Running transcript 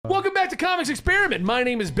to Comics Experiment. My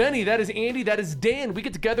name is Benny. That is Andy. That is Dan. We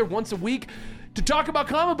get together once a week to talk about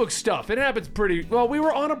comic book stuff. It happens pretty well. We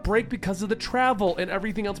were on a break because of the travel and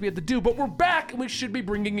everything else we had to do, but we're back and we should be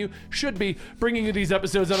bringing you these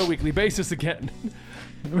episodes on a weekly basis again.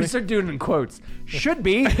 We start doing it in quotes. Should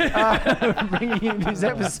be bringing you these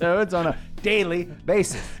episodes on a daily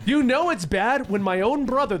basis. You know it's bad when my own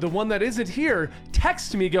brother, the one that isn't here,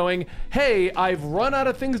 texts me going, "Hey, I've run out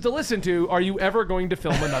of things to listen to. Are you ever going to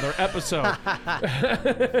film another episode?"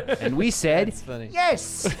 And we said, That's funny.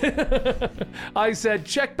 yes. I said,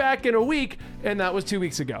 "Check back in a week," and that was 2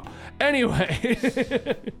 weeks ago.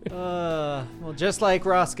 Anyway. Well, just like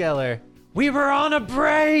Ross Geller, we were on a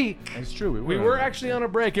break. It's true. We were actually on a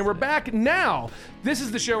break, and we're back now. This is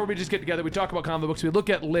the show where we just get together, we talk about comic books, we look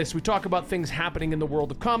at lists, we talk about things happening in the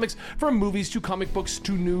world of comics, from movies to comic books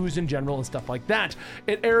to news in general and stuff like that.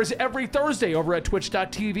 It airs every Thursday over at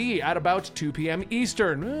twitch.tv at about 2 p.m.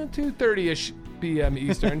 Eastern, 2:30-ish p.m.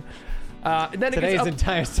 Eastern. And then Today's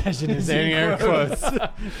entire session is in air quotes.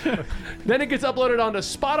 Then it gets uploaded onto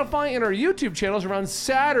Spotify and our YouTube channels around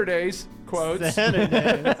Saturdays, quotes.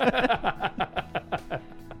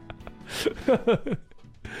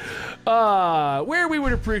 Where we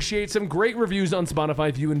would appreciate some great reviews on Spotify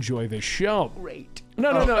if you enjoy this show. Great.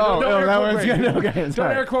 No, that one's great. good. Okay, Don't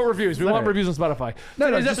sorry. air quote reviews. We want reviews on Spotify. No,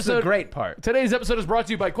 Today's this is the great part. Today's episode is brought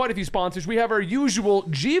to you by quite a few sponsors. We have our usual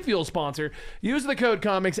G Fuel sponsor. Use the code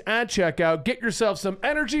COMICS at checkout. Get yourself some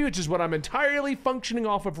energy, which is what I'm entirely functioning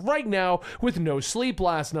off of right now with no sleep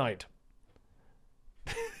last night.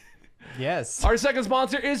 Yes. Our second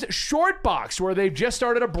sponsor is Shortbox, where they've just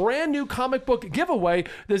started a brand new comic book giveaway.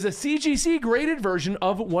 There's a CGC graded version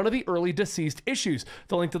of one of the early Deceased issues.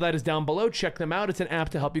 The link to that is down below. Check them out. It's an app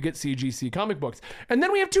to help you get CGC comic books. And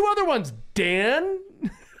then we have two other ones. Dan?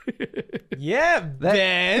 Yeah,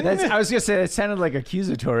 Ben. I was going to say, that sounded like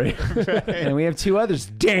accusatory. And we have two others.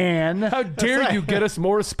 Dan. How dare you get us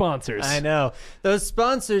more sponsors? I know. Those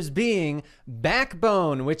sponsors being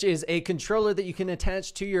Backbone, which is a controller that you can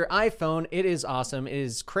attach to your iPhone. It is awesome. It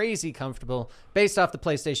is crazy comfortable, based off the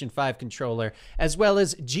PlayStation 5 controller, as well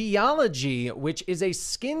as Geology, which is a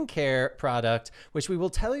skincare product, which we will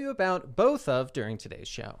tell you about both of during today's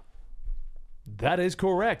show. That is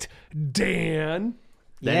correct. Dan?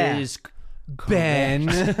 That is Ben.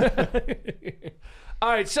 All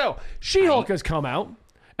right, so She-Hulk has come out,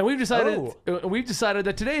 and we've decided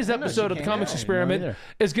that today's episode of the Comics Experiment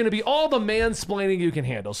is going to be all the mansplaining you can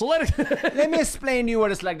handle. So let me explain to you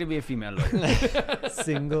what it's like to be a female lawyer.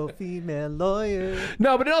 Single female lawyer.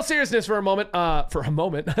 No, but in all seriousness, for a moment, I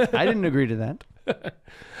didn't agree to that.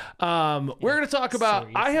 We're going to talk about.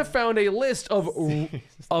 Seriously? I have found a list of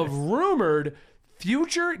rumored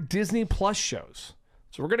future Disney Plus shows.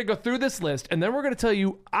 So we're going to go through this list, and then we're going to tell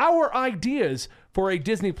you our ideas for a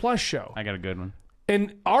Disney Plus show. I got a good one.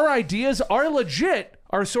 And our ideas are legit.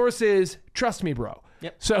 Our source is Trust Me, Bro.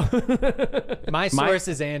 Yep. So my source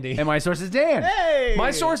is Andy. And my source is Dan. Hey!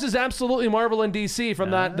 My source is absolutely Marvel and DC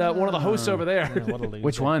from that one of the hosts over there.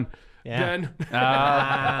 Which one? Yeah. Ben.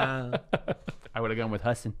 I would have gone with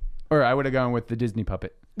Husson. Or I would have gone with the Disney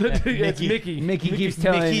puppet. It's Mickey. Mickey keeps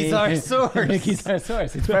telling me. Mickey's our source. Mickey's our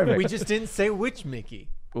source. It's perfect. We just didn't say which Mickey.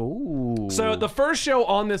 Ooh. So the first show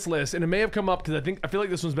on this list, and it may have come up because I feel like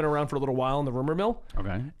this one's been around for a little while in the rumor mill.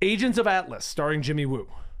 Okay. Agents of Atlas, starring Jimmy Woo.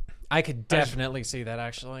 I could definitely see that,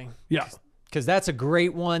 actually. Yeah. Because that's a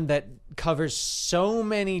great one that covers so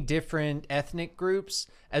many different ethnic groups,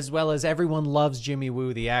 as well as everyone loves Jimmy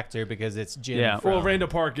Woo, the actor, because it's Jim. Yeah. Well, Randall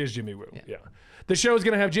Park is Jimmy Woo. Yeah. The show is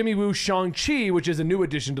going to have Jimmy Woo, Shang-Chi, which is a new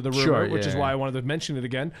addition to the rumor, which is why I wanted to mention it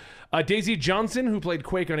again. Daisy Johnson, who played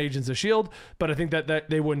Quake on Agents of S.H.I.E.L.D., but I think that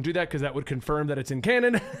they wouldn't do that because that would confirm that it's in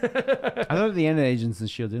canon. I thought at the end of Agents of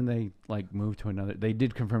S.H.I.E.L.D., didn't they move to another? They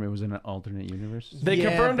did confirm it was in an alternate universe. They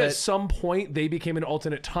confirmed at some point they became an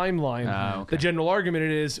alternate timeline. Okay. The general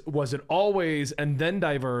argument was it always and then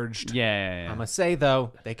diverged? Yeah. I'm going to say,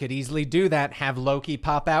 though, they could easily do that. Have Loki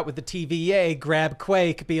pop out with the TVA, grab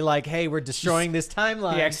Quake, be like, hey, we're destroying this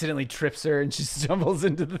timeline. He accidentally trips her and she stumbles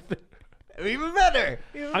into the thing. Even better.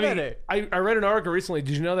 I read an article recently.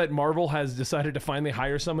 Did you know that Marvel has decided to finally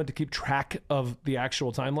hire someone to keep track of the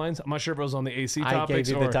actual timelines? I'm not sure if it was on the AC topics. I gave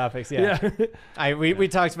you the topics, yeah. We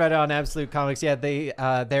talked about it on Absolute Comics. Yeah,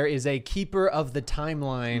 there is a keeper of the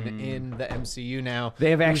timeline in the MCU now. They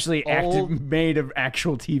have actually made of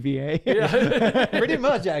actual TVA. Yeah. Pretty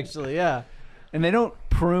much, actually, yeah. And they don't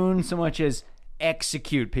prune so much as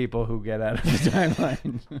execute people who get out of the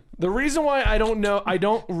timeline. The reason why I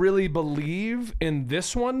don't really believe in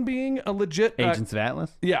this one being a legit Agents of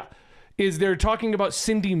Atlas? Yeah, is they're talking about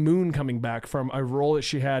Cindy Moon coming back from a role that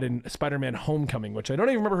she had in Spider-Man Homecoming, which I don't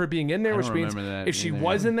even remember her being in there, which means remember that if she either.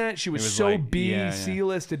 was in that, she was, It was so like- B, yeah, yeah.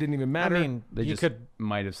 C-list, it didn't even I matter. mean, They you just could.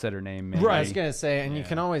 might have said her name. Maybe. Right. I was gonna say, and you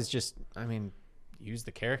can always just, I mean, use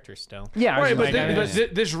the character still. Yeah, I was Right, just but,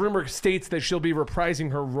 like, this rumor states that she'll be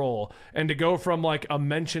reprising her role, and to go from like a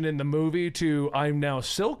mention in the movie to I'm now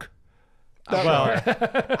Silk. Well,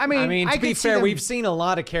 I mean, to be could see fair, them- we've seen a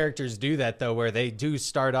lot of characters do that though, where they do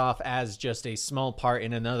start off as just a small part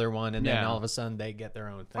in another one, and then Yeah. all of a sudden they get their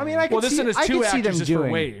own thing. I mean, I could Well, this see, one is I two could see them actresses for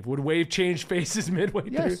doing. Wave. Would Wave change faces midway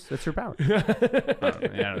through? Yes, that's her power. I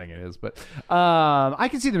don't think it is, but I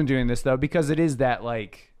can see them doing this though because it is that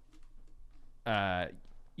like,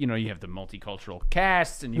 you know, you have the multicultural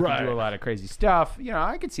casts and you Right. can do a lot of crazy stuff. You know,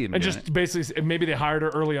 I could see them And doing just it. basically, maybe they hired her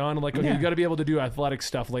early on, and like, okay, Yeah. you got to be able to do athletic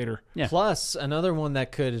stuff later. Yeah. Plus, another one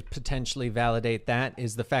that could potentially validate that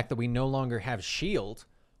is the fact that we no longer have S.H.I.E.L.D.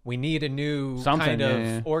 We need a new Something, kind of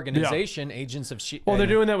yeah. organization, Agents of S.H.I.E.L.D. Well, they're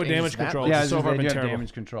doing that with Damage Control. Yeah, so so far they been do have terrible.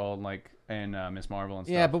 Damage Control and Miss Marvel and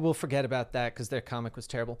stuff. Yeah, but we'll forget about that because their comic was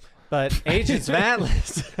terrible. But Agents of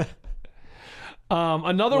Atlas.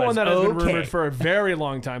 Another Was one that has been okay. rumored for a very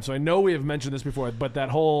long time. So I know we have mentioned this before, but that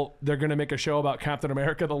whole they're going to make a show about Captain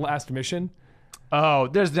America: The Last Mission.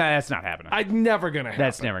 that's not happening. I'm never going to happen.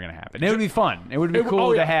 That's never gonna happen. It would be fun. It would be It- cool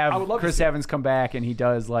oh, yeah. to I would have love to Chris see it. Evans come back and he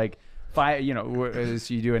does like 5. You know,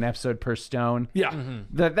 so you do an episode per stone. Yeah.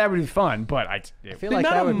 That would be fun. But I feel The like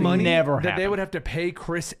amount that of would be money never that they happen. would have to pay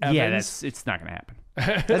Chris Evans. Yeah, it's not gonna happen.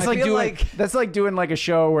 That's I like feel doing like- that's like doing like a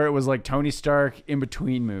show where it was like Tony Stark in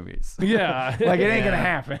between movies. yeah. Like it ain't Yeah. gonna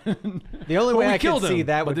happen. The only way we I killed could him, see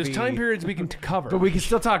that but would there's be time periods we can cover. but we can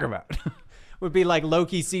still talk about it. would be like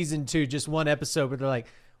Loki season 2, just one episode where they're like,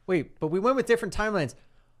 wait, but we went with different timelines.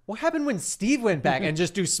 What happened when Steve went back? And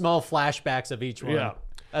just do small flashbacks of each one. Yeah.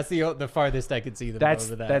 That's the farthest I could see them go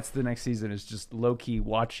with that. That's the next season is just Loki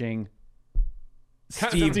watching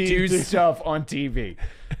Steve Steve do stuff on TV.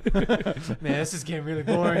 Man, this is getting really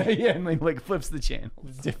boring. Yeah, and like flips the channel.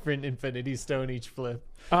 Different Infinity Stone each flip.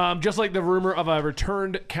 Just like the rumor of a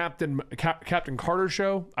returned Captain Carter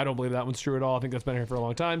show. I don't believe that one's true at all. I think that's been here for a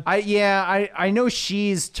long time. I know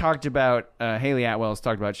she's talked about Haley Atwell's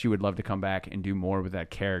talked about she would love to come back and do more with that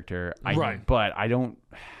character. Right. But I don't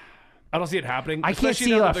see it happening. I can't especially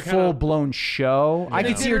see now a that they're kinda- full blown show. I They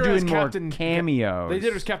can see did her her as doing more Captain- cameos. They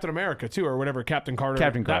did it as Captain America too, or whatever. Captain Carter.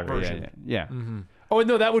 Captain that Carter. version. Yeah. Oh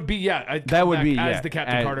no, that would be That would be, as yeah. the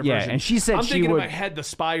Captain Carter Yeah, version. and she said I'm she thinking would- in my head the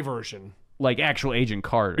spy version, Like actual Agent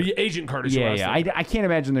Carter. Agent Carter's who I Yeah, was yeah. thinking. I can't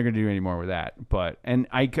imagine they're going to do any more with that. But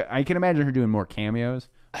I can imagine her doing more cameos.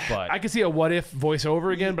 But I could see a what if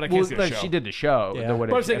voiceover again, but I can't see a like show. she did the show. Yeah. The What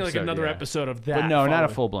But I'm If saying like episode, another yeah. episode of that. But no, not a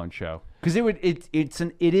following. full blown show. Because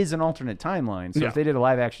it is an alternate timeline. So Yeah. if they did a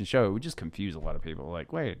live action show, it would just confuse a lot of people.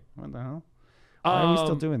 Like, wait, what the hell? Why are we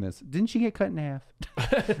still doing this? Didn't she get cut in half?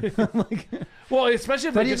 Well, especially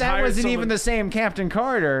if But they just that hired wasn't someone- even the same Captain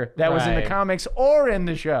Carter that was in the Right. comics or in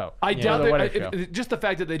the show. I doubt the that. What If show. Just the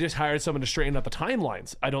fact that they just hired someone to straighten out the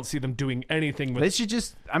timelines. I don't see them doing anything with. They should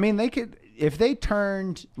just. I mean, they could if they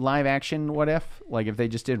turned live action What If, like if they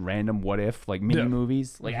just did random What If, like mini Yeah.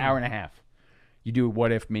 movies, like hour and a half. You do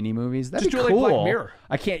What If mini movies. That'd Just be do it like cool. Black Mirror.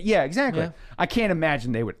 I can't. Yeah, exactly. Yeah. I can't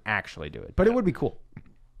imagine they would actually do it, but it would be cool.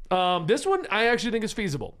 This one I actually think is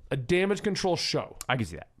feasible. A damage control show, I can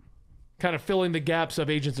see that. kind of filling the gaps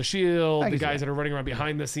of Agents of Shield, I the can see guys that. that are running around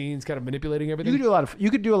behind the scenes, kind of manipulating You everything.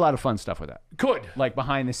 could do a lot of fun stuff with that, Could, like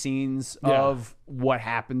behind the scenes Yeah. of what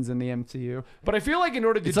happens in the MCU. but I feel like in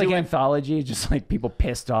order to It's do like it, anthology, just like people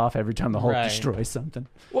pissed off every time the Hulk Right. destroys something.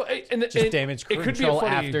 well, and Just damage it could be a control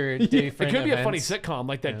funny. after It different could be a funny events. sitcom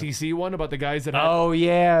like that DC one about the guys that had, Oh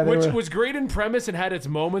yeah, they which were- was great in premise and had its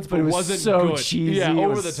moments, but but it was wasn't so good. cheesy. Yeah, it over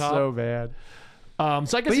was the top. so bad. So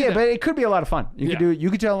I guess But yeah, but it could be a lot of fun. You Yeah.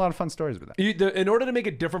 could tell a lot of fun stories with that. in order to make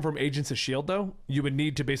it different from Agents of S.H.I.E.L.D., though, you would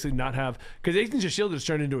need to basically not have... Because Agents of S.H.I.E.L.D. has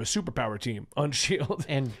turned into a superpower team on S.H.I.E.L.D.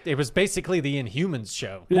 And it was basically the Inhumans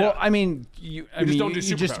show. Well, I mean, you just don't do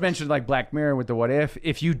you just superpowers. mentioned like Black Mirror with the What If.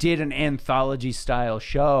 If you did an anthology style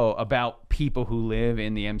show about people who live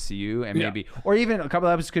in the MCU and Yeah. maybe, or even a couple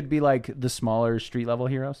of episodes could be like the smaller street level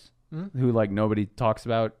heroes who like nobody talks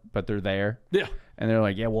about, but they're there. Yeah. And they're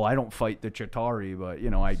like, yeah, well, I don't fight the Chitauri, but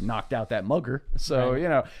you know, I knocked out that mugger. So you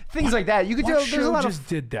know, things like that. You could do. What There's a show lot just of.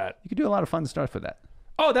 did that? You could do a lot of fun stuff with that.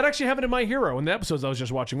 Oh, that actually happened in My Hero in the episodes I was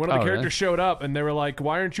just watching. One of the Oh, really? characters showed up, and they were like,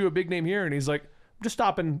 why aren't you a big name here? And he's like, I'm just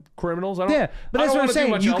stopping criminals. I don't, Yeah, but I that's don't what I'm wanna do saying.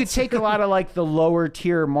 much You else." could take a lot of like the lower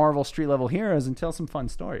tier Marvel street level heroes and tell some fun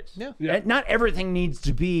stories. Yeah. Yeah. Not everything needs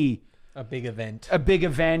to be A big event. a big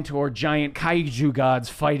event or giant kaiju gods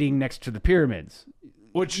fighting next to the pyramids.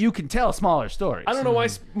 Which you can tell smaller stories. I don't know why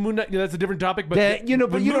Moon Knight. That's a different topic, but But you know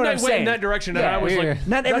Moon what I'm Knight went saying. in that direction, and Yeah, I was we're- like,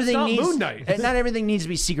 not everything that's not needs Moon Knight. not everything needs to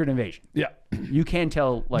be Secret Invasion. Yeah. You can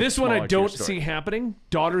tell like This one I smaller tier don't stories. see happening.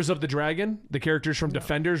 Daughters of the Dragon, the characters from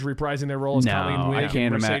Defenders reprising their role as Colleen No, Wig I and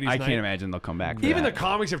can't Mercedes imagine. I Knight. can't imagine they'll come back. For Even the that.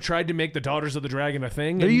 comics have tried to make the Daughters of the Dragon a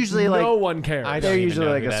thing. They're and usually no like- one cares. I they're don't even usually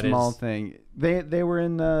know like who a that small is. thing. They were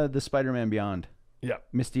in the Spider-Man Beyond. Yeah.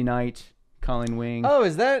 Misty Knight, Colleen Wing. Oh,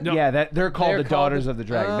 is that? No. yeah, that they're called They're the called Daughters the- of the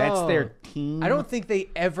Dragon. That's their Oh. team. I don't think they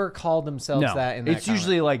ever called themselves no, that in that it's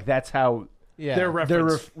usually like that's how yeah. They're they're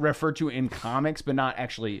referenced. referred to in comics, but not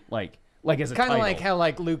actually like as a kind of title. like how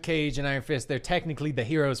like Luke Cage and Iron Fist, they're technically the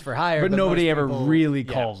heroes for hire, but nobody most ever people- really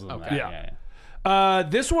Yeah. calls them Okay. that. Yeah.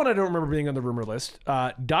 This one I don't remember being on the rumor list.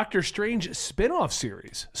 Doctor Strange spin-off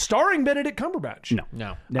series starring Benedict Cumberbatch. No,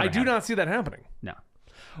 No. never I do happened. not see that happening. No.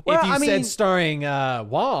 If you said starring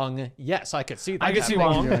Wong, yes, I could see that. I could see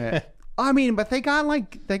happening. Wong. I mean, but they got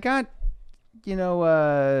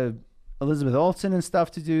Elizabeth Olsen and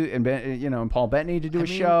stuff to do, and and Paul Bettany to do a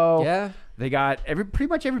show. Yeah. They got pretty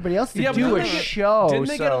much everybody else to Yeah, do but a didn't they get- show. Didn't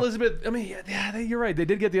they get so- Elizabeth? I mean, you're right. They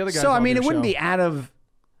did get the other guys. So I on mean, their it wouldn't show. be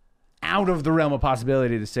out of the realm of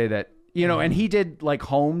possibility to say that And he did like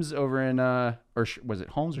Holmes over in was it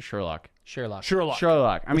Holmes or Sherlock? Sherlock.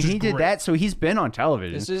 Sherlock. I mean, Which is he did great. that, so he's been on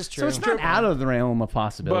television. This is So it's true. not out of the realm of But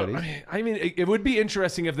possibility. I mean, it would be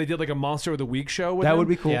interesting if they did like a Monster of the Week show. With That him. would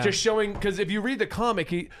be cool. Yeah. Just showing, because if you read the comic,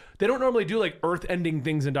 they don't normally do like earth-ending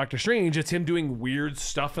things in Doctor Strange. It's him doing weird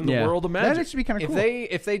stuff in the world of magic. That should be kind of cool.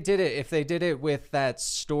 If they did it with that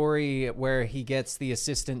story where he gets the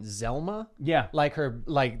assistant Zelma, Yeah.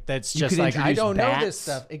 that's You just could like I introduce don't know bats. this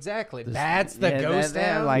stuff exactly. That's the ghost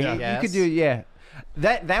town. Like Yes. you could do,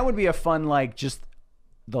 that would be a fun just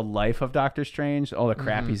the life of Doctor Strange, all the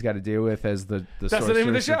crap he's got to deal with as the That's the name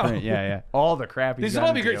of the Sorcerer show. Supreme. Yeah, all the crap he's These got would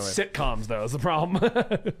all to be great deal with. sitcoms, though. Is the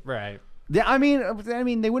problem? right. Yeah, I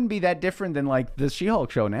mean, they wouldn't be that different than like the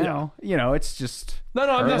She-Hulk show now. It's just No,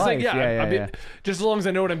 I'm her not saying. life. Yeah, I mean, just as long as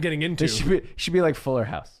I know what I'm getting into. It should be like Fuller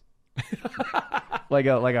House, like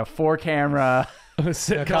a 4-camera Call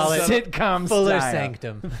it sitcom Fuller style.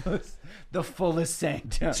 Sanctum. The fullest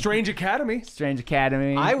sanctum. Strange Academy. Strange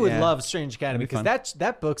Academy. I would yeah. love Strange Academy because fun.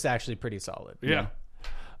 that book's actually pretty solid. Yeah.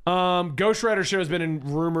 Ghost Rider show has been in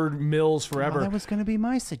rumored mills forever. That was going to be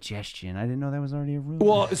my suggestion. I didn't know that was already a rumor.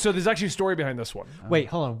 Well, so there's actually a story behind this one. Wait,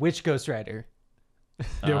 hold on. Which Ghost Rider?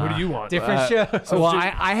 Yeah, what do you want? Different show. well,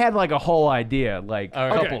 I had like a whole idea, like a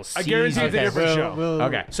Okay, couple I guarantee it's a Okay, different show.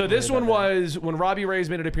 Okay. So this one was when Robbie Reyes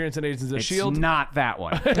made an appearance in Agents of It's S.H.I.E.L.D. not that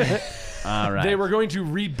one. All right. They were going to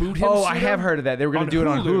reboot him. Oh, I sooner have heard of that. They were going to do it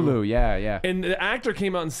on Hulu. Yeah. And the actor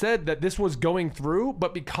came out and said that this was going through,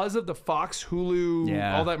 but because of the Fox, Hulu,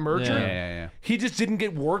 Yeah. all that merger, Yeah. he just didn't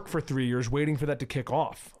get work for 3 years waiting for that to kick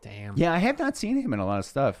off. Damn. Yeah, I have not seen him in a lot of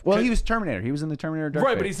stuff. Well, he was Terminator. He was in the Terminator Dark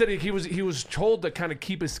Right, but he Fate. said he was told to kind of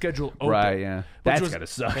keep his schedule open. Right, yeah. Which That's was- got to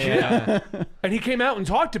suck. Yeah. And he came out and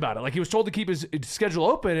talked about it. Like he was told to keep his schedule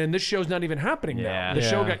open, and this show's not even happening now. Yeah. The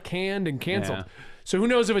show Yeah. got canned and canceled. Yeah. So who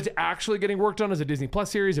knows if it's actually getting worked on as a Disney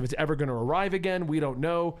Plus series, if it's ever going to arrive again. We don't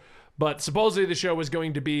know. But supposedly the show was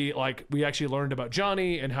going to be like, we actually learned about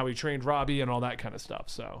Johnny and how he trained Robbie and all that kind of stuff.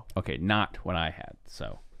 So Okay, not what I had,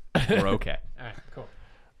 so we're okay. All right,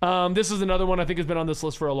 cool. this is another one I think has been on this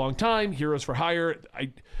list for a long time. Heroes for Hire.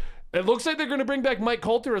 It looks like they're going to bring back Mike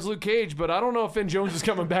Coulter as Luke Cage, but I don't know if Finn Jones is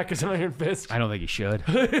coming back as Iron Fist. I don't think he should.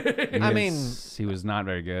 I mean, He was not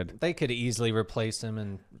very good. they could easily replace him,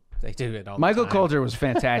 and they do it all Michael the time. Coulter was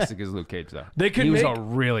fantastic as Luke Cage, though. They could he was make- a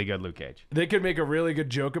really good Luke Cage. They could make a really good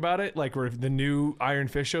joke about it, like where if the new Iron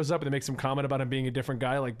Fist shows up and they make some comment about him being a different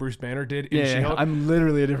guy, like Bruce Banner did in She-Hulk. I'm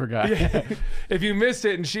literally a different guy. If you missed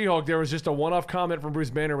it in She-Hulk, there was just a one-off comment from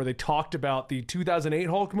Bruce Banner where they talked about the 2008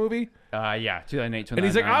 Hulk movie, 2008, and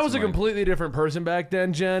he's like, "I was a completely different person back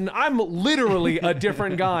then, Jen. I'm literally a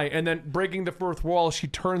different guy." And then breaking the fourth wall, she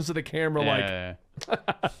turns to the camera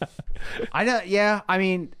I know. Yeah, I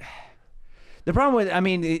mean, the problem with,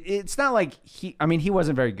 it's not like he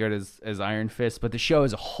wasn't very good as Iron Fist, but the show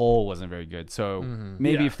as a whole wasn't very good. So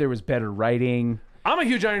maybe Yeah. if there was better writing. I'm a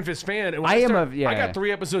huge Iron Fist fan, and when I I got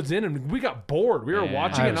 3 episodes in, and we got bored. We were Yeah.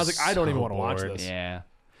 watching it, and I was like, I don't even want to watch bored. this. Yeah.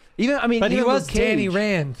 But he even was Luke Cage- Danny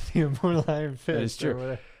Rand, the immortal Iron Fist. That is or true.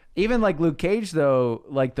 whatever. Even like Luke Cage, though,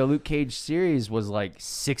 like the Luke Cage series was like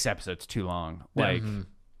 6 episodes too long. Like,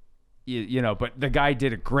 but the guy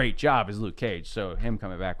did a great job as Luke Cage, so him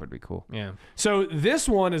coming back would be cool. Yeah. So this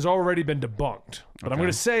one has already been debunked, but I'm going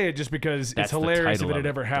to say it just because That's it's the hilarious if title it had of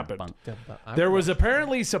ever happened. Debunked. There was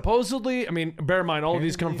apparently, supposedly, I mean, bear in mind, all of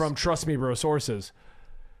these come from Trust Me Bro sources.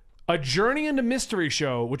 a Journey into Mystery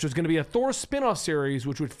show, which was going to be a Thor spin-off series,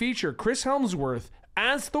 which would feature Chris Hemsworth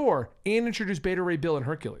as Thor and introduce Beta Ray Bill and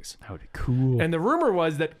Hercules. That would be cool. And the rumor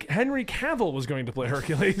was that Henry Cavill was going to play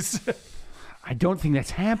Hercules. I don't think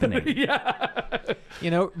that's happening.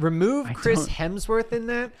 You know, remove Chris Hemsworth in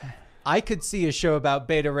that. I could see a show about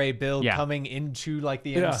Beta Ray Bill coming into like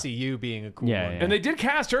the MCU being a cool one. And they did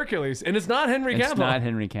cast Hercules, and it's not Henry Cavill. It's not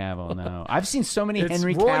Henry Cavill, no. I've seen so many It's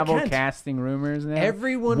Henry Roy Cavill Kent. casting rumors now.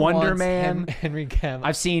 Everyone Wonder wants Man. Henry Cavill.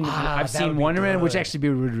 I've seen that would be Wonder Man, which good. actually be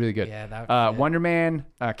really, really good. Yeah, that would- Wonder Man,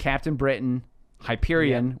 Captain Britain,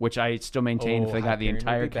 Hyperion, which I still maintain if they got the Hyperion would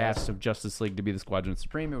entire be best. cast of Justice League to be the Squadron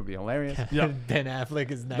Supreme, it would be hilarious. Ben Affleck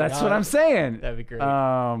is Night That's Owl. what I'm saying. That'd be great.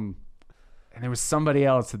 And there was somebody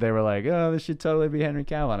else that they were like, oh, this should totally be Henry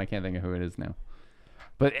Cavill, and I can't think of who it is now.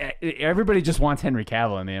 But everybody just wants Henry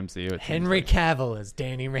Cavill in the MCU. it seems Henry like. Cavill is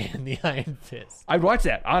Danny Rand, the Iron Fist. I'd watch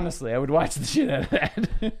that, honestly. I would watch the shit out of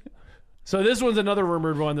that. So this one's another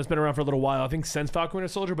rumored one that's been around for a little while. I think since Falcon Winter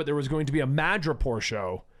Soldier, but there was going to be a Madripoor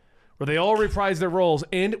show where they all reprised their roles,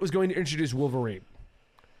 and it was going to introduce Wolverine.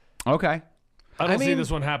 Okay. I don't see mean, this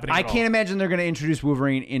one happening. I at all. can't imagine they're going to introduce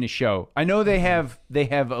Wolverine in a show. I know they have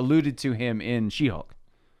alluded to him in She-Hulk.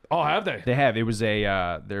 Oh, have they? They have. It was a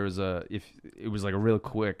it was like a real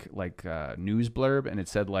quick news blurb, and it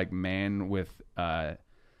said like man with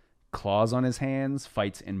claws on his hands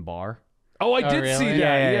fights in bar. Oh, I did really? see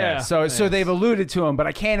that. Yeah. So they've alluded to him, but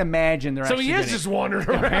I can't imagine they're So actually he is gonna- just wandering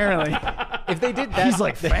around. apparently. If they did that, He's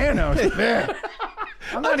like Thanos. There.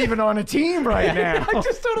 I'm not even on a team right now. I'm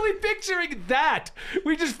just totally picturing that.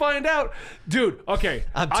 We just find out, dude. Okay,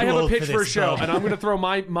 I'm too I have a old pitch for for a this, show, Bo. and I'm going to throw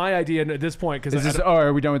my idea in at this point because Is this,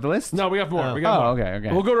 are we done with the list? no, we got more. Oh. We got Oh, more.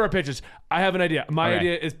 okay. We'll go to our pitches. I have an idea. My Okay.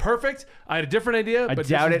 idea is perfect. I had a different idea, I but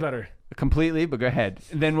doubt this it is better. completely, but go ahead.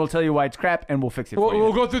 Then we'll tell you why it's crap, and we'll fix it for We'll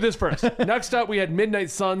you. go through this first. Next up, we had Midnight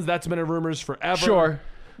Suns. That's been in rumors forever. Sure.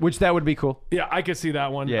 Which that would be cool. Yeah, I could see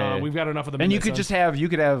that one. Yeah, yeah. We've got enough of the And Midnight you could Suns.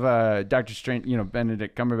 just have Doctor Strange,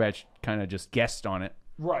 Benedict Cumberbatch kind of just guest on it.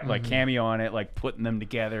 Right. Like cameo on it, like putting them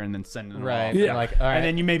together and then sending them right? off. Yeah. Like, all right, And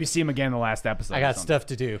then you maybe see him again in the last episode. I got stuff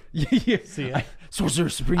to do. yeah. See ya. Sorcerer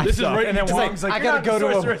Supreme. This is stuff. right- And then it's like, Wong's like, I "You're gotta not go the to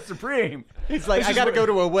a- Sorcerer Supreme. He's like, I gotta go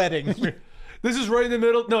to a wedding. This is right in the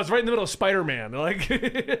middle. No, it's right in the middle of Spider-Man. Like,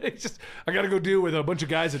 it's just I got to go deal with a bunch of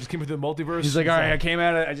guys that just came through the multiverse. He's like, all right, I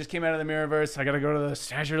just came out of the Mirrorverse. I got to go to the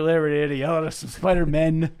Statue of Liberty to yell at some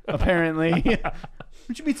Spider-Men, apparently.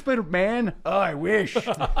 Would you meet Spider-Man? Oh, I wish.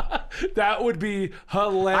 That would be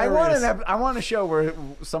hilarious. I want a show where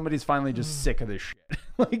somebody's finally just sick of this shit.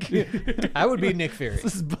 Like, I would be Nick Fury.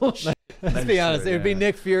 this is bullshit. Let's be honest. It would be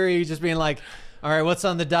Nick Fury just being like, all right, what's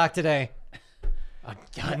on the dock today?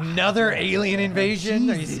 Another alien invasion?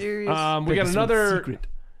 Are you serious? We got another.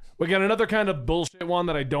 We got another kind of bullshit one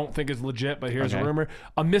that I don't think is legit, but here's a Okay. rumor: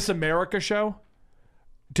 a Miss America show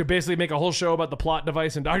to basically make a whole show about the plot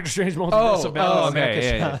device in Doctor Strange Multiverse of Madness.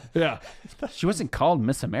 okay. Yeah. Yeah, She wasn't called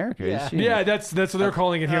Miss America, Yeah. is she? yeah, that's what they're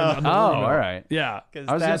calling it here. in the Oh, rumor. all right. Yeah, I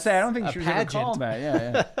was going to say, I don't think she was ever called that.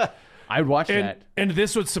 Yeah. I'd watch that. and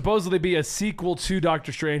this would supposedly be a sequel to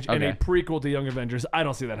Doctor Strange and a Okay. prequel to Young Avengers. I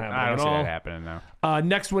don't see that happening I don't at see all. that happening, though.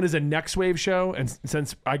 Next one is a Next Wave show, and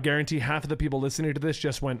since I guarantee half of the people listening to this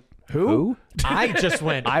just went, "Who?" I just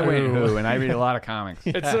went. I went "Ooh." who, and I read a lot of comics.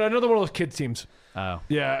 It's another one of those kids teams. Oh.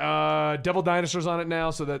 Yeah, Devil Dinosaur's on it now,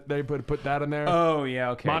 so that they put that in there. Oh, yeah,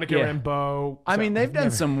 okay. Monica yeah. Rambeau. I So- mean, they've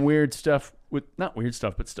done some weird stuff with, not weird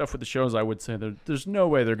stuff, but stuff with the shows I would say there's no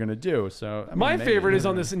way they're going to do. So I mean, my maybe. favorite is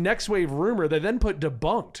on this Next Wave rumor. They then put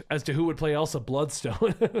debunked as to who would play Elsa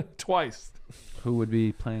Bloodstone twice. Who would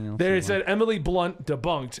be playing Elsa? They said Emily Blunt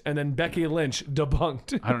debunked, and then Becky Lynch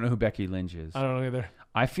debunked. I don't know who Becky Lynch is. I don't know either.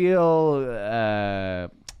 I feel,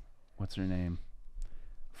 what's her name?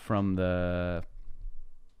 From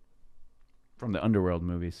the Underworld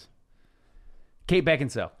movies. Kate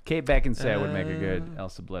Beckinsale. Kate Beckinsale would make a good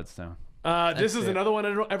Elsa Bloodstone. This is it. another one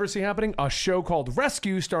I don't ever see happening. A show called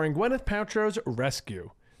Rescue, starring Gwyneth Paltrow's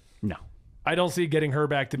Rescue. No. I don't see getting her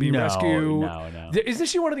back to be No, Rescue. no. Isn't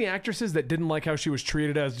she one of the actresses that didn't like how she was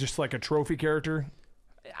treated as just like a trophy character?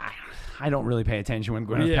 I don't really pay attention when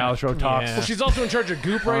Gwyneth Yeah. Paltrow talks. Yeah. Well, she's also in charge of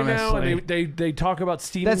Goop right now, and Honestly. they talk about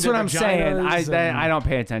steaming. That's their what I'm saying. vaginas I don't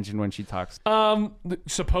pay attention when she talks.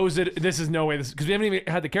 supposed this is no way because we haven't even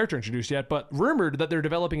had the character introduced yet, but rumored that they're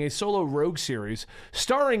developing a solo Rogue series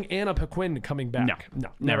starring Anna Paquin coming back. No,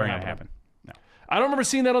 Never gonna going to happen. No. I don't remember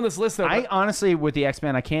seeing that on this list though. I honestly, with the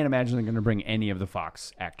X-Men, I can't imagine they're going to bring any of the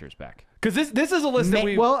Fox actors back. Because this is a list that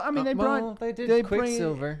we. Well, I mean, they well, brought they did bring-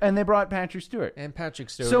 Quicksilver. and they brought Patrick Stewart. And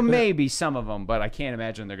Patrick Stewart. So but- maybe some of them, but I can't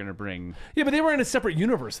imagine they're going to bring. yeah, but they were in a separate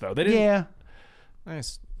universe though. They didn't. Yeah,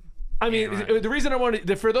 Nice. I mean, the reason I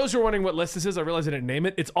wanted, for those who are wondering what list this is, I realized I didn't name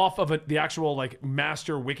it. It's off of the actual like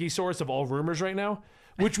master wiki source of all rumors right now,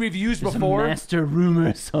 which we've used before. Master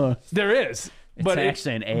rumor source. There is. It's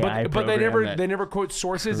actually an AI but they program they never quote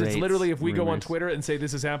sources. It's creates literally if we go on rumors. Twitter and say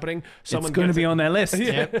this is happening, someone It's going to gets be it. on that list.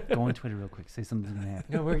 Yeah. Go on Twitter real quick. Say something's going to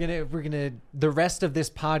happen. No, we're gonna. The rest of this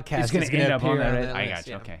podcast It's going is to gonna end up on appear that. that I list, got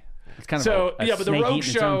you. yeah. Okay. It's kind of So, a yeah, but the snake Rogue eating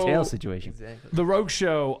its own Show- tail situation. Exactly. The Rogue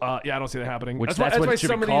Show. Yeah, I don't see that happening. Which that's that's why what it should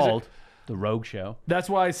some be of these. called. The Rogue Show. That's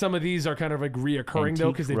why some of these are kind of like reoccurring though,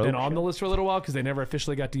 Antique because they've been Rogue on the Show. list for a little while because they never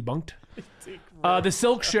officially got debunked. The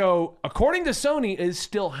Silk Show, according to Sony, is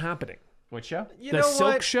still happening. What show? You The know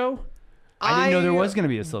Silk what? Show. I didn't know there was going to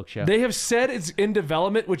be a Silk Show. They have said it's in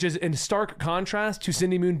development, which is in stark contrast to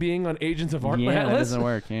Cindy Moon being on Agents of yeah, that Atlas. doesn't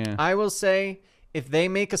work. Yeah. I will say, if they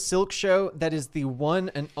make a Silk Show, that is the one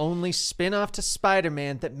and only spin-off to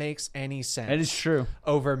Spider-Man that makes any sense. That is true.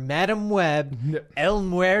 Over Madam Web, El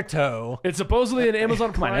Muerto. It's supposedly an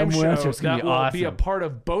Amazon Come on, Prime El show Muerto's that gonna be will be a awesome. part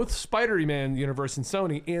of both Spider-Man universe in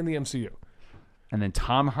Sony and the MCU. And then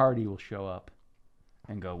Tom Hardy will show up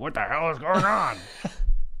and go, "What the hell is going on?"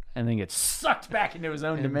 and then get sucked back into his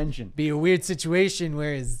own dimension. Be a weird situation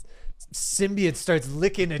where his symbiote starts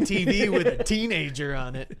licking a TV with a teenager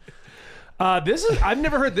on it. This is I've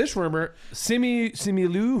never heard this rumor. Simu,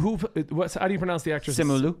 how do you pronounce the actress?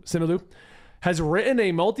 Simu has written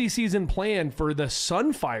a multi-season plan for the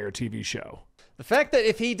Sunfire TV show. The fact that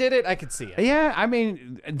if he did it, I could see it. Yeah, I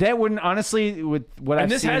mean, that wouldn't honestly with what I've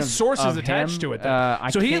And this seen has of- sources of attached him, to it. Though. I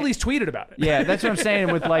So he at can't- least tweeted about it. Yeah, that's what I'm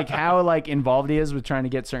saying with like how like involved he is with trying to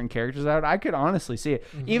get certain characters out. I could honestly see it.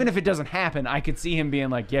 Even if it doesn't happen, I could see him being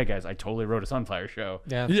like, "Yeah, guys, I totally wrote a Sunfire show.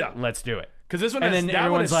 Yeah. Yeah. Let's do it." Because this one And has, then that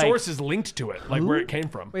one has everyone's like, sources linked to it, like where it came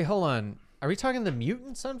from. Wait, hold on. Are we talking the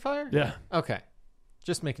mutant Sunfire? Yeah. Okay.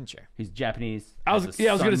 Just making sure. He's Japanese. I was has a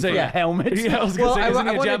gonna say Sunfire yeah. helmet. Yeah, I was gonna Well, say, isn't he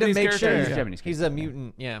I a wanted to Japanese make character? sure. He's a Japanese He's a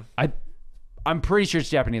mutant, yeah. I'm pretty sure it's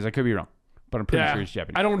Japanese. I could be wrong, but I'm pretty Yeah. sure he's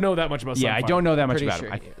Japanese. I don't know that much about Yeah, I Sunfire. don't know that much Pretty about sure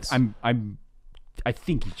him. he is. I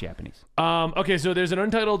think he's Japanese. Okay, so there's an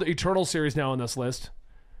untitled Eternal series now on this list,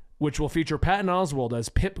 which will feature Patton Oswalt as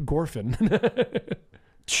Pip Gorfin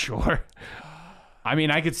Sure. I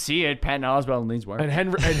mean, I could see it. Patton Oswalt and Lee's work. and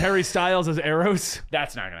Harry Styles as Eros.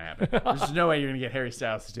 That's not going to happen. There's no way you're going to get Harry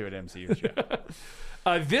Styles to do an MCU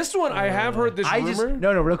show. This one, I have heard this rumor.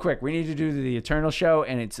 No, real quick. We need to do the Eternal show,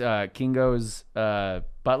 and it's Kingo's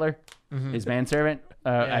butler, his manservant.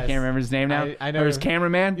 I Yes. can't remember his name now. I know. Or his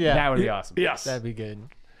cameraman. Yeah. That would be awesome. Yes. That'd be good.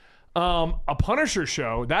 A Punisher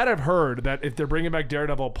show that I've heard that if they're bringing back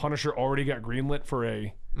Daredevil, Punisher already got greenlit for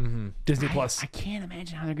a Disney Plus. I can't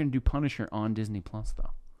imagine how they're going to do Punisher on Disney Plus,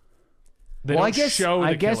 though. They Well, don't show the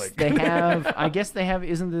I guess killing. they have. I guess they have.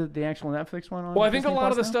 Isn't the actual Netflix one on? Well, I think Disney a lot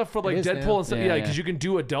of the Plus now? stuff for like It is Deadpool now. and stuff, Yeah, yeah, yeah. because you can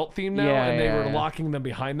do adult theme now, Yeah, and they yeah, were yeah. locking them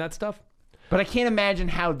behind that stuff. But I can't imagine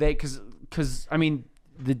how they because I mean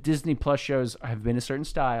the Disney Plus shows have been a certain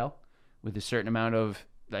style with a certain amount of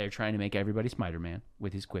they're trying to make everybody Spider-Man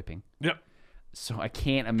with his quipping. Yep. So I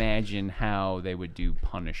can't imagine how they would do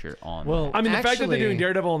Punisher on. Well, that. I mean, the fact that they're doing Actually-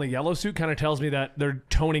 Daredevil in the yellow suit kind of tells me that they're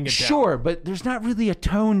toning it down. Sure, but there's not really a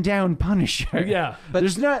toned down Punisher. Yeah. But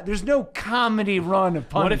there's no comedy run of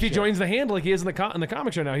Punisher. What if he joins the hand like he is in the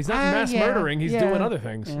comic show now? He's not mass yeah, murdering. He's yeah. doing other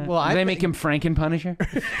things. Yeah. Well, Do I they think- make him Franken Punisher?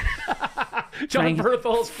 John Frank-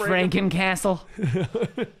 Berthol's Frankencastle.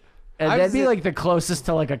 That'd be like the closest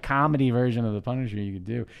to like a comedy version of the Punisher you could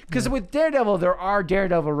do. Because with Daredevil, there are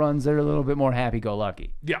Daredevil runs that are a little bit more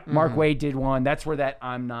happy-go-lucky. Yeah. Mark Waid did one. That's where that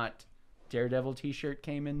 "I'm not Daredevil" T-shirt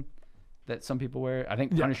came in. That some people wear. I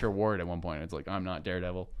think Punisher wore it at one point. It's like "I'm not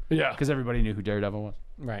Daredevil." Yeah. Because everybody knew who Daredevil was.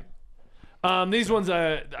 Right. These ones,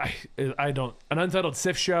 I don't. An Untitled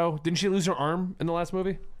Sif show. Didn't she lose her arm in the last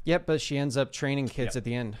movie? Yep, but she ends up training kids at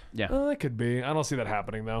the end. Yeah. That could be. I don't see that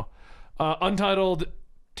happening though. Untitled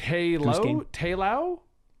Goose Taylao?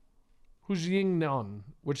 Who's Ying Nan?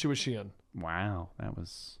 Which show was she in? Wow, that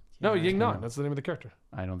was. No, Ying Nan. That's the name of the character.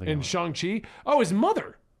 I don't think. In Shang-Chi? Oh, his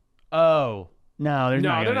mother. Oh no, they're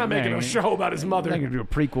not. They're not making a show about his mother. They're gonna do a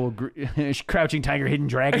prequel, Crouching Tiger, Hidden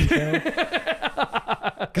Dragon show.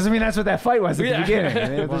 Because I mean, that's what that fight was at Yeah. the beginning. I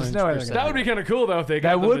mean, there's no other 100%. That would be kind of cool though if they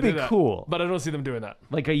got That them would to be do that. cool. But I don't see them doing that.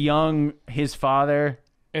 like a young his father.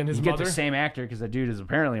 And his You get mother. the same actor because that dude is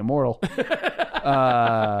apparently immortal.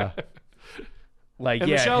 Like And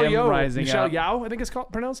yeah, Michelle him Yeoh, rising Michelle up. Yeoh, I think it's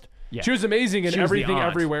called pronounced. Yeah. She was amazing in She was the Everything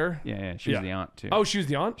aunt. Everywhere. Yeah, she was Yeah. the aunt too. Oh, she was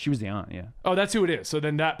the aunt. she was the aunt. Yeah. Oh, that's who it is. So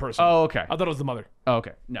then that person. Oh, okay. I thought it was the mother. Oh,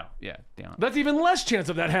 okay. No, yeah, the aunt. That's even less chance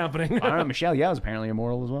of that happening. I don't know. Michelle Yeoh is apparently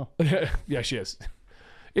immortal as well. Yeah, she is.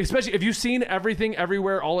 Especially if you've seen Everything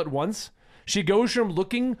Everywhere all at once. She goes from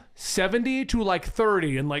looking 70 to like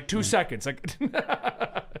 30 in like 2 seconds. Like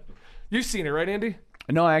You've seen it, right, Andy?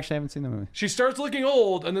 No, I actually haven't seen the movie. She starts looking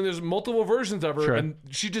old, and then there's multiple versions of her, Sure. and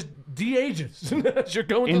she just de-ages. You're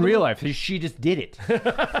going In through real life, she just did it,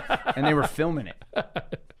 and they were filming it.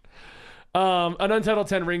 an Untitled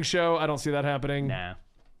 10 Ring show. I don't see that happening. Nah.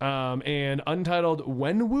 And Untitled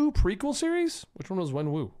Wenwu prequel series. Which one was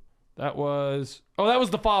Wenwu? That was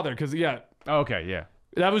the father. Because Okay, yeah.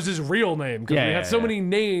 that was his real name. Because we had so yeah. many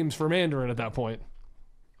names for Mandarin at that point.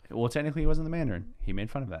 Well, technically, he wasn't the Mandarin. He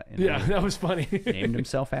made fun of that. Yeah, that was funny. Named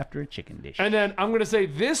himself after a chicken dish. And then I'm going to say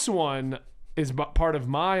this one is part of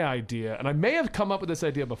my idea. And I may have come up with this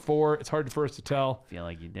idea before. It's hard for us to tell. I feel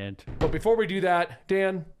like you did. But before we do that,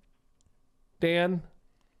 Dan.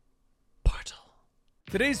 Portal.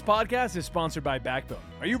 Today's podcast is sponsored by Backbone.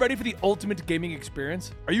 Are you ready for the ultimate gaming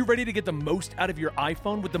experience? Are you ready to get the most out of your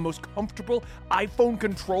iPhone with the most comfortable iPhone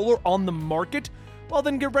controller on the market? Well,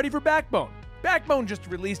 then get ready for Backbone. Backbone just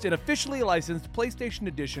released an officially licensed PlayStation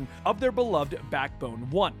edition of their beloved Backbone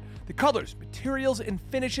 1. The colors, materials, and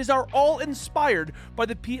finishes are all inspired by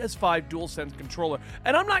the PS5 DualSense controller.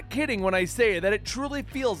 And I'm not kidding when I say that it truly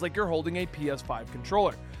feels like you're holding a PS5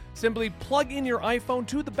 controller. Simply plug in your iPhone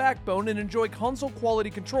to the Backbone and enjoy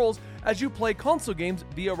console-quality controls as you play console games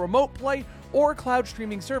via remote play or cloud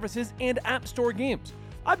streaming services and App Store games.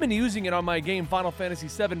 I've been using it on my game Final Fantasy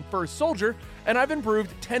VII First Soldier, and I've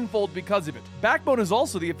improved tenfold because of it. Backbone is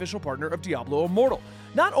also the official partner of Diablo Immortal.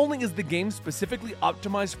 Not only is the game specifically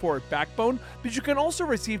optimized for Backbone, but you can also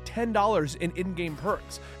receive $10 in in-game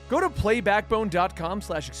perks. Go to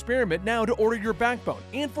playbackbone.com/experiment now to order your Backbone,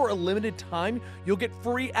 and for a limited time, you'll get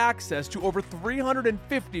free access to over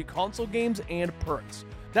 350 console games and perks.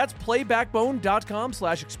 That's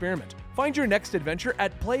playbackbone.com/experiment. Find your next adventure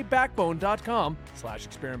at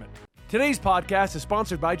playbackbone.com/experiment. Today's podcast is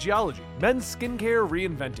sponsored by Geology, men's skincare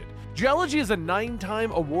reinvented. Geology is a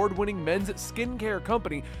 9-time award-winning men's skincare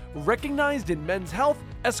company recognized in Men's Health,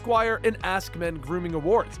 Esquire, and Ask Men Grooming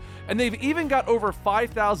Awards. And they've even got over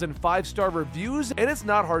 5,000 5-star reviews, and it's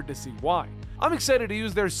not hard to see why. I'm excited to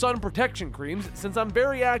use their sun protection creams since I'm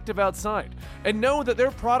very active outside, and know that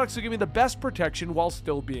their products will give me the best protection while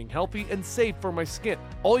still being healthy and safe for my skin.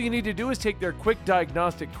 All you need to do is take their quick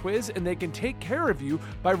diagnostic quiz, and they can take care of you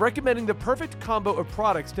by recommending the perfect combo of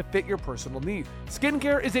products to fit your personal need.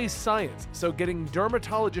 Skincare is a science, so getting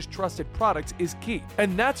dermatologist-trusted products is key,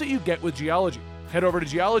 and that's what you get with Geology. Head over to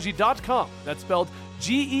geology.com, that's spelled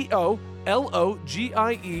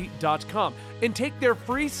GEOLOGIE.com, and take their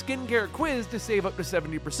free skincare quiz to save up to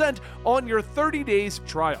 70% on your 30 days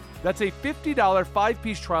trial. That's a $50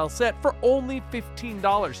 5-piece trial set for only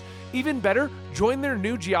 $15. Even better, join their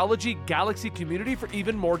new Geology Galaxy community for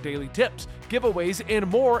even more daily tips, giveaways, and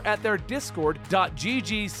more at their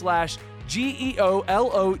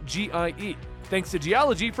discord.gg/GEOLOGIE. Thanks to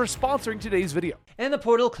Geology for sponsoring today's video. And the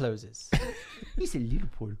portal closes. He's a little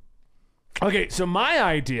portal. Okay, so my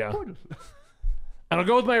idea, and I'll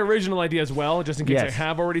go with my original idea as well, just in case I Yes.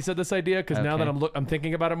 have already said this idea, because now that I'm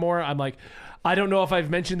thinking about it more, I'm like, I don't know if I've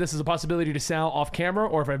mentioned this as a possibility to Sal off camera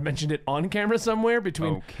or if I've mentioned it on camera somewhere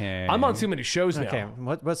between. Okay. I'm on too many shows now. Okay,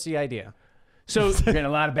 what's the idea? So You're getting a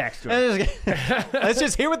lot of backstory. Let's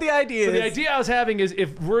just hear what the idea is. the idea I was having is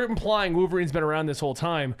if we're implying Wolverine's been around this whole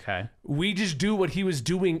time, Okay. we just do what he was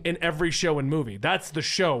doing in every show and movie. That's the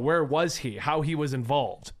show. Where was he? How he was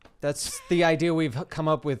involved. That's the idea we've come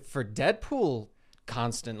up with for Deadpool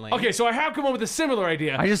constantly. Okay, so I have come up with a similar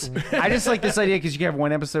idea. I just like this idea because you can have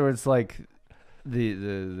one episode where it's like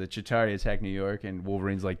the Chitauri attack New York and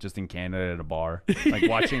Wolverine's like just in Canada at a bar, like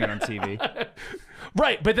watching it on TV.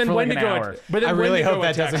 Right, but then For like Wendigo. an hour. But then I really Wendigo hope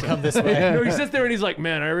that attacks doesn't him. come this way. No, he sits there and he's like,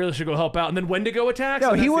 "Man, I really should go help out." And then Wendigo attacks.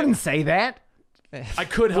 No, and he that's wouldn't it. say that. I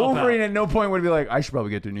could help Wolverine out. at no point would be like, I should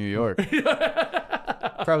probably get to New York.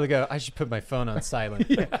 Probably go, I should put my phone on silent.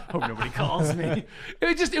 Hope nobody calls me.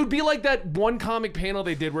 It would be like that one comic panel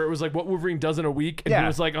they did where it was like what Wolverine does in a week, and he Yeah.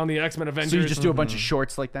 was like on the X-Men Avengers. So you just do a bunch of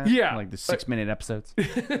shorts like that? Yeah. Like the 6-minute episodes?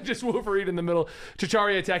 just Wolverine in the middle.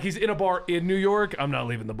 Chitauri attack. He's in a bar in New York. I'm not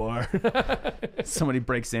leaving the bar. Somebody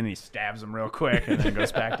breaks in and he stabs him real quick and then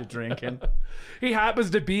goes back to drinking. He happens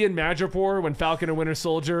to be in Madripoor when Falcon and Winter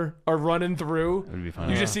Soldier are running through. That'd be fun.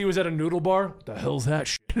 You just see he was at a noodle bar. What the hell's that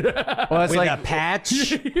shit? Well, it's With like a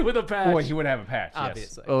patch. With a patch. Well, he would have a patch. yes.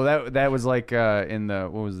 Obviously. Oh, that was like in the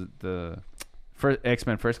what was it, the first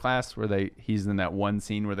X-Men First Class, where he's in that one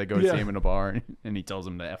scene where they go to Yeah. see him in a bar and he tells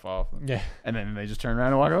them to F off. Yeah. And then they just turn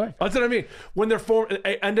around and walk away. That's what I mean. When they're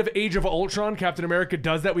end of Age of Ultron, Captain America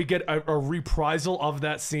does that. We get a reprisal of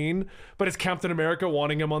that scene, but it's Captain America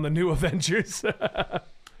wanting him on the new Avengers.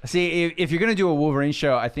 See, if you're gonna do a Wolverine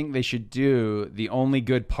show, I think they should do the only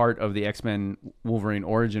good part of the X-Men Wolverine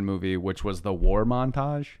origin movie, which was the war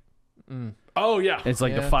montage. Oh yeah. It's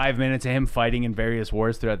like the 5 minutes of him fighting in various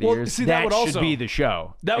wars throughout the Well, years. see, that that would should also- be the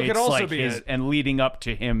show. That could It's also like be it. and leading up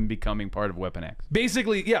to him becoming part of Weapon X.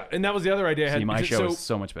 Basically, yeah, and that was the other idea I had. See, my show So- is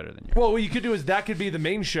so much better than yours. Well, what you could do is that could be the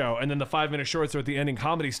main show, and then the 5-minute shorts are at the ending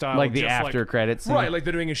comedy style, Like the just after credits scene? right? Like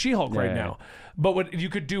they're doing in She-Hulk right yeah. now. But what you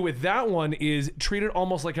could do with that one is treat it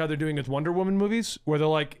almost like how they're doing with Wonder Woman movies, where they're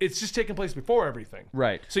like, it's just taking place before everything.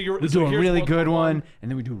 Right. So you're we so do a here's really World good War one, and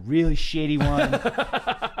then we do a really shitty one,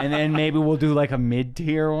 and then maybe we'll do like a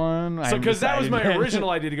mid-tier one. So I haven't because that was my decided yet. original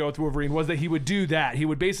idea to go with Wolverine was that he would do that. He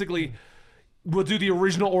would basically. We'll do the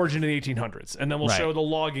original origin in the 1800s, and then we'll Right. show the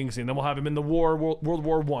logging scene. Then we'll have him in the war, World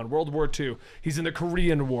War I, World War II. He's in the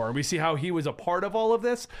Korean War, and we see how he was a part of all of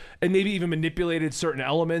this, and maybe even manipulated certain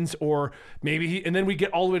elements, or maybe he. And then we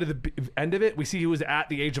get all the way to the end of it. We see he was at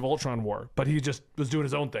the Age of Ultron war, but he just was doing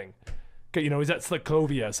his own thing. Okay, he's at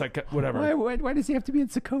Sokovia, whatever. Why does he have to be in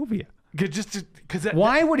Sokovia? Just because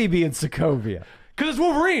Why would he be in Sokovia? it's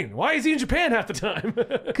Wolverine. Why is he in Japan half the time?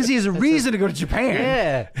 Because he has a reason to go to Japan.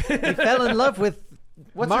 Yeah, he fell in love with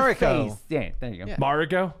What's her Mariko. face? Yeah, there you go.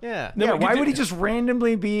 Mariko. Yeah. Then Yeah, we could why do- would he just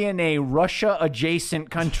randomly be in a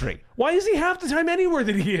Russia-adjacent country? Why is he half the time anywhere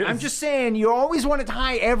that he is? I'm just saying, you always want to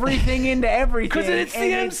tie everything into everything. 'Cause it's the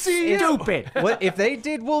and MCU. Stupid. What if they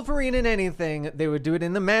did Wolverine in anything? They would do it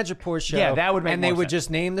in the Madripoor show. Yeah, that would make and they more would sense.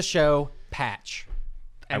 just name the show Patch,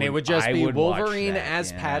 and it would- would just I be would watch Wolverine that,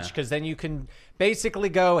 as yeah. Patch, because then you can basically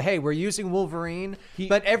go, "Hey, we're using Wolverine,"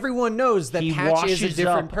 but everyone knows that He Patch is washes a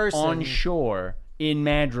different up person on shore in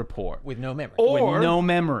Madripoor with no memory. Or- with no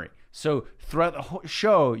memory. So throughout the whole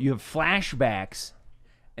show, you have flashbacks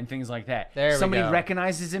and things like that. There we somebody go.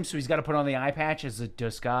 recognizes him, so he's got to put on the eye patch as a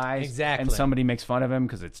disguise. Exactly. And somebody makes fun of him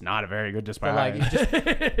because it's not a very good disguise.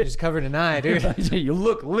 like you just covered an eye, dude. you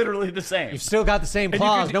look literally the same. You've still got the same you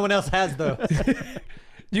claws. could- No one else has those.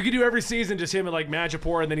 You could do every season just him in like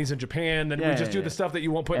Madripoor, and then he's in Japan. Then we Yeah, just do yeah, the yeah. stuff that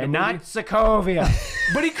you won't put in And the not movie.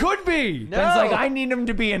 Sokovia. But he could be. No. Ben's like, I need him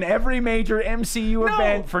to be in every major MCU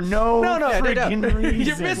event for no freaking reason.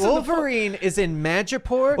 You're missing Wolverine is in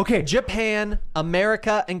Madripoor, Okay. Japan,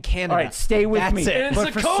 America, and Canada. All right, stay with That's me. It. And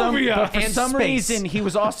But for some, Sokovia. but for And some space. reason, he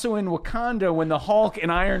was also in Wakanda when the Hulk and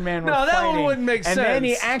Iron Man were No, that one fighting. wouldn't make and then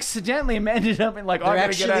he sense. accidentally ended up in like, oh, I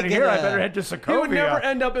gotta get actually out of here. I gonna- better head to Sokovia. He would never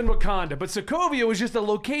end up in Wakanda, but Sokovia was just a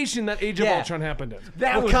location that Age of Yeah. Ultron happened in.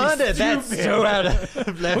 That would Wakanda, be that's stupid. so out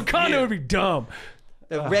of left Wakanda field. would be dumb.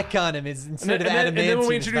 The retcon him is instead of And then when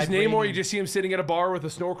we adamantium, it's introduce Namor, vibranium. you just see him sitting at a bar with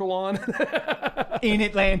a snorkel on. in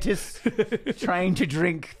Atlantis, trying to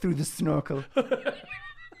drink through the snorkel. But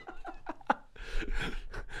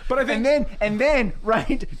I think And then,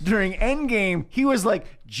 right during Endgame, he was like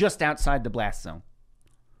just outside the blast zone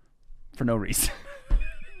for no reason.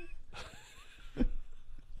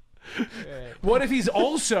 what if he's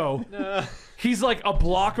also he's like a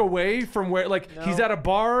block away from where he's at a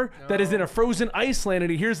bar that is in a frozen Iceland,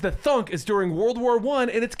 and he hears the thunk. It's during World War I,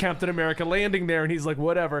 and it's Captain America landing there, and he's like,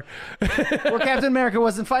 whatever. Well, Captain America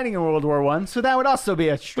wasn't fighting in World War I, so that would also be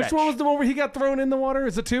a stretch. Which one was the one where he got thrown in the water?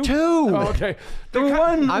 Is it two? Two. Oh, okay. The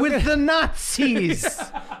one I'm with gonna- the Nazis.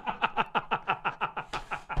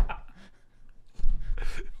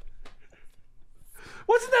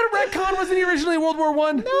 Wasn't that a retcon? Wasn't he originally World War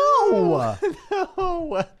I? No.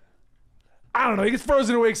 Oh. I don't know. He gets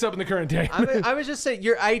frozen and wakes up in the current day. I was just saying,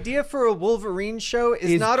 your idea for a Wolverine show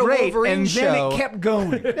is It's not a great, Wolverine and show. then it kept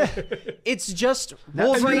going. It's just and then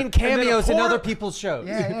Wolverine a cameos in portal- other people's shows.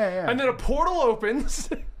 And then a portal opens.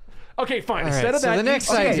 Okay, fine. right, Instead of so that, the next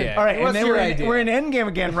okay, idea. All right, What's and then your we're idea? in Endgame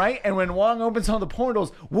again, right? And when Wong opens all the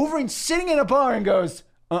portals, Wolverine's sitting in a bar and goes,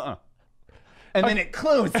 and then it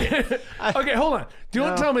closes. Okay, hold on. Do you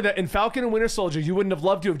want to tell me that in Falcon and Winter Soldier, you wouldn't have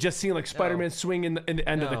loved to have just seen like Spider-Man swing in the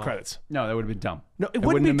end of the credits? No, that would have been dumb. No, it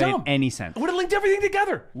wouldn't have be made dumb. any sense. It would have linked everything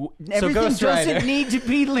together. Everything Ghost Rider. doesn't need to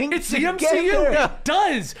be linked It's the together. MCU. It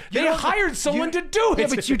does. They hired someone to do it. Yeah,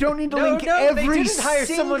 but you don't need to No, link no, every they didn't hire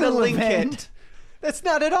someone to single link event. it. That's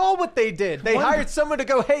not at all what they did. They hired someone to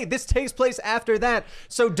go, hey, this takes place after that,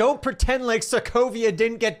 so don't pretend like Sokovia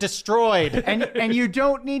didn't get destroyed. And you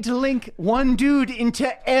don't need to link one dude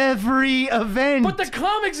into every event. But the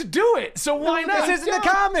comics do it, so why not? This isn't the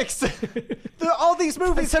comics. All these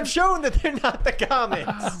movies have shown that they're not the comics.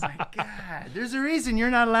 Oh my God, there's a reason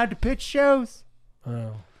you're not allowed to pitch shows.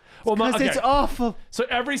 Well, Because it's awful. So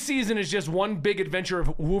every season is just one big adventure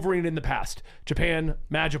of Wolverine in the past. Japan,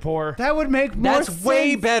 Madripoor. That would make more That's sense.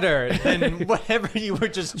 way better than whatever you were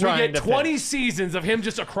just We trying get to 20 seasons of him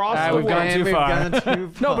just across the we've world. gone too We've far. gone too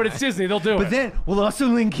far. No, but it's Disney. They'll do But it. then we'll also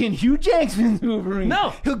link in Hugh Jackman's Wolverine.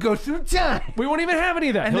 No. He'll go through time. We won't even have any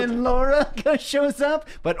of that. And then Laura shows up,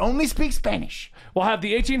 but only speaks Spanish. We'll have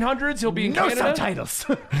the 1800s. He'll be in No Canada. subtitles.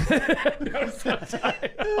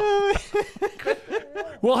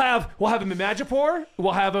 We'll have him in Madripoor.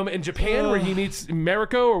 We'll have him in Japan where he meets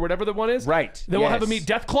Mariko or whatever the one is. Right, Then we'll have yes. him meet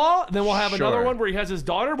Deathclaw. Then we'll have another Sure. one where he has his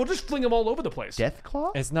daughter. We'll just fling him all over the place.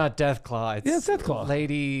 Deathclaw? It's not Deathclaw. It's, it's Deathclaw.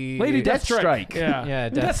 Lady Deathstrike. Yeah. Yeah,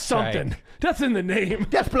 That's Deathstrike. something. That's in the name.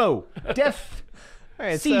 Death blow. Death All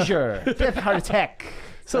right, seizure. Death heart attack.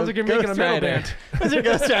 Sounds like you're making a metal band. What's your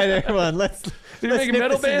Ghost Rider one? Let's. You're making nip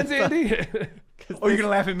metal this in bands, the Andy? Oh, you're gonna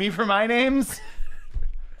laugh at me for my names?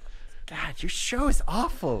 God, your show is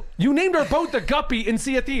awful. You named our boat the Guppy in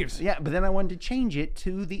Sea of Thieves. Yeah, but then I wanted to change it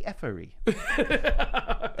to the Effery.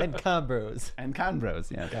 And Combros. And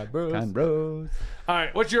Conbros, yeah. Conbros. Conbros. All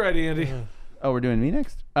right, what's your idea, Andy? Oh, we're doing me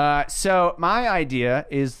next? So my idea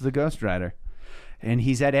is the Ghost Rider. And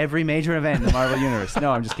he's at every major event in the Marvel Universe.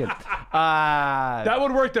 No, I'm just kidding. That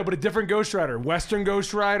would work though, but a different Ghost Rider. Western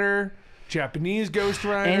Ghost Rider, Japanese Ghost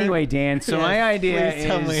Rider. Anyway, Dan, so Yes, my idea please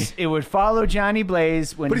tell me. is it would follow Johnny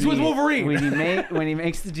Blaze when But he's with Wolverine. when he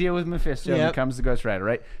makes the deal with Mephisto and Yep. becomes the Ghost Rider,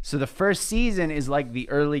 right? So the first season is like the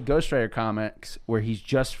early Ghost Rider comics where he's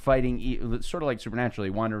just fighting, sort of like Supernatural,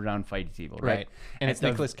 he wandered around fighting evil, right? Right. And it's At the-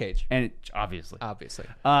 Nicolas Cage. And it, obviously. Obviously.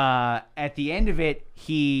 At the end of it,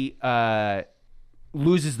 he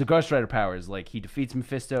loses the Ghost Rider powers. Like, he defeats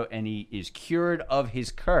Mephisto and he is cured of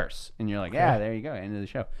his curse. And you're like, yeah, there you go. End of the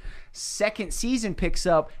show. Second season picks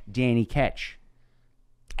up Danny Ketch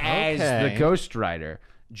as Okay. the Ghost Rider.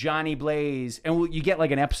 Johnny Blaze, and you get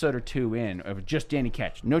like an episode or two in of just Danny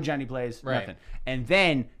Ketch. No Johnny Blaze, Right. nothing. And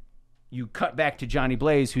then you cut back to Johnny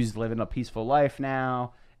Blaze, who's living a peaceful life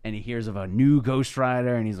now. And he hears of a new Ghost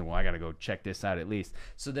Rider, and he's like, well, I got to go check this out at least.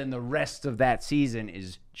 So then the rest of that season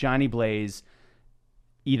is Johnny Blaze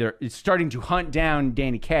either it's starting to hunt down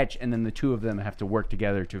Danny Ketch, and then the two of them have to work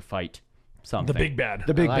together to fight something. The big bad.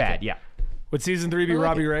 The big I like bad, it. yeah. Would season 3 be like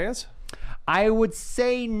Robbie it. Reyes? I would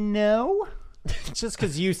say no, Just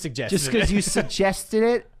because you suggested just because it. you suggested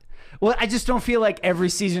it. Well, I just don't feel like every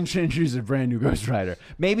season should introduce a brand new Ghost Rider.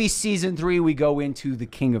 Maybe season 3 we go into the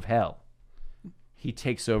King of Hell. He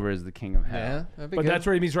takes over as the King of Hell. Yeah, that'd be But good. that's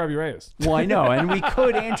where he meets Robbie Reyes. Well, I know, and we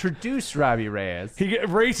could introduce Robbie Reyes. He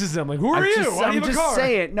races him like, who are you? Why do you I'm have a just car?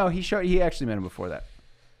 saying. No, he actually met him before that.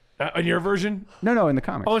 In your version? No, in the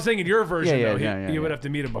comics. Oh, I was saying in your version, Yeah, though, yeah, you would yeah. have to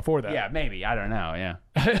meet him before that. Yeah, maybe. I don't know. Yeah.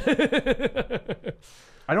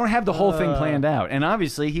 I don't have the whole thing planned out. And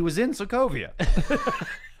obviously, he was in Sokovia.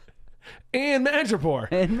 And Madripoor.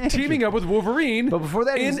 And Madripoor. Teaming up with Wolverine But before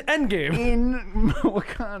that, in he's Endgame. in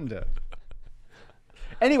Wakanda.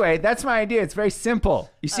 Anyway, that's my idea. It's very simple.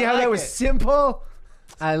 You see I how like that was it. simple?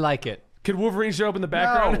 I like it. Could Wolverine show up in the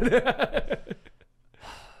background?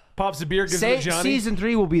 Pops a beer, gives it to Johnny. Season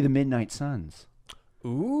 3 will be the Midnight Suns.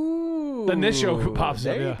 Ooh. Then this show pops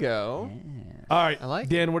up, There yeah. you go. All right, I like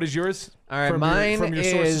Dan, what is yours? All right, from mine from your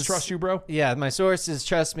sources. is- Trust you, bro. Yeah, my sources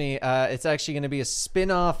trust me. It's actually going to be a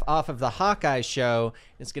spin-off off of the Hawkeye show.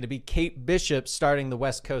 It's going to be Kate Bishop starting the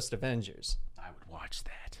West Coast Avengers. I would watch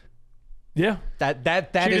that. Yeah. That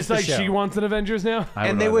She is just the like show. she wants an Avengers now.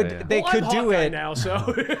 And they watch would that, yeah. they Well, could I'm do Hawkeye it. now,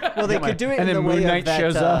 so Well, they could do it And in then the way Moon of Knight that,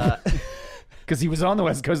 shows up. Because he was on the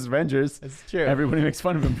West Coast Avengers. That's true. Everybody makes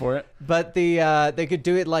fun of him for it. But they could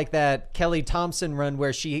do it like that Kelly Thompson run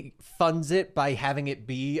where she funds it by having it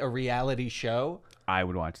be a reality show, I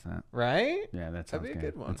would watch that. right? Yeah, that sounds be a good.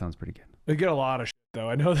 good one. That sounds pretty good. they get a lot of shit, though.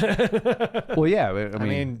 I know that. Well, yeah. I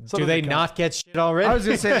mean, some do of they it not get shit already? I was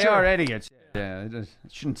going to say they already get shit. Yeah, it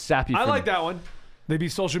shouldn't stop you I from... like that one. They be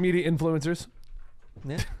social media influencers.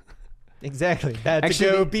 Yeah. Exactly. Had Actually,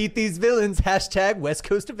 to go they- beat these villains. # West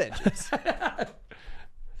Coast Avengers.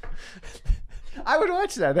 I would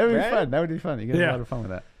watch that. That would Right? be fun. That would be fun. You get Yeah. a lot of fun with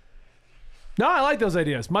that. No, I like those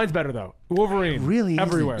ideas. Mine's better though. Wolverine, Really is.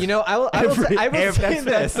 everywhere. You know, I will say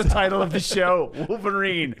That's this. the title of the show.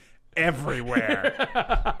 Wolverine everywhere.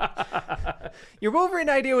 Your Wolverine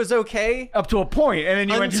idea was okay Up to a point, and then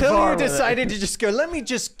you went too until far you with it. decided to just go, let me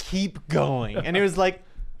just keep going. And it was like,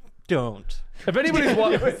 don't. if anybody's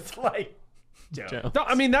It was like... No,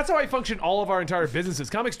 I mean that's how I function all of our entire businesses.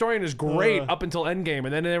 Comic Historian is great up until Endgame,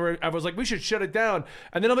 and then I was like, we should shut it down,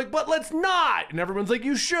 and then I'm like, but let's not, and everyone's like,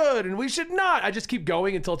 you should, and we should not. I just keep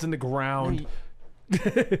going until it's in the ground.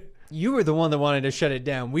 You were the one that wanted to shut it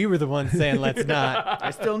down. We were the ones saying, let's not.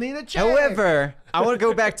 I still need a check. However, I want to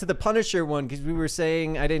go back to the Punisher one because we were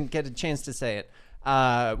saying, I didn't get a chance to say it.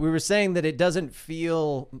 We were saying that it doesn't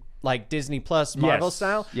feel like Disney Plus Marvel Yes.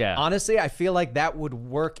 style. Yeah. Honestly, I feel like that would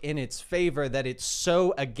work in its favor that it's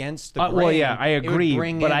so against the grain. well, yeah, I it would agree,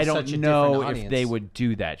 bring but in I such don't a different know if audience. they would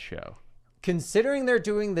do that show. Considering they're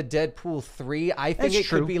doing the Deadpool 3, I think That's it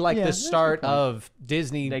true. could be like Yeah, the that's a good start point. of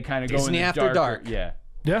Disney. They kind of go Disney in the After Dark. Yeah.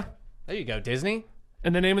 Yeah. There you go, Disney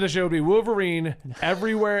And the name of the show would be Wolverine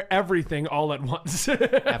Everywhere, Everything, All at Once.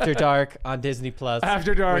 After Dark on Disney Plus.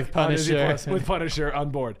 After Dark with on Disney Punisher. Plus, with Punisher on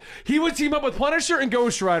board. He would team up with Punisher and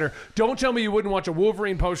Ghost Rider. Don't tell me you wouldn't watch a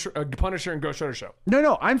Wolverine, Punisher, and Ghost Rider show.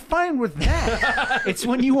 No, I'm fine with that. It's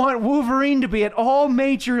when you want Wolverine to be at all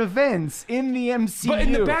major events in the MCU. But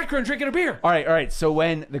in the background, drinking a beer. All right. So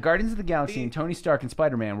when the Guardians of the Galaxy and Tony Stark and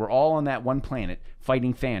Spider-Man were all on that one planet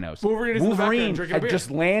fighting Thanos, Wolverine is in the background drinking a had beer. just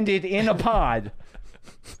landed in a pod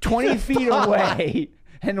 20 feet away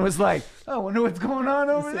and was like, oh, I wonder what's going on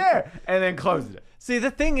over there, and then closed it. See,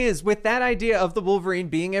 the thing is, with that idea of the Wolverine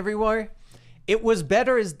being everywhere, it was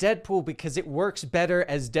better as Deadpool because it works better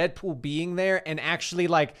as Deadpool being there and actually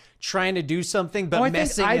like trying to do something, but I think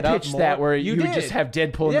messing I it up pitched more. that where you would did. just have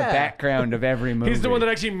Deadpool in the Yeah. background of every movie. He's the one that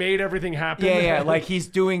actually made everything happen. Yeah, like he's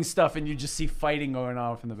doing stuff and you just see fighting going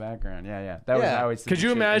off in the background. Yeah. That was Yeah. how it's. Could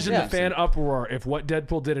you imagine Yeah. the fan uproar if what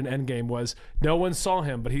Deadpool did in Endgame was no one saw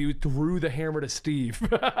him, but he threw the hammer to Steve?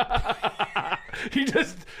 He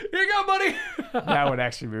just, here you go, buddy. That would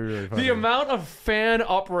actually be really funny. The amount of fan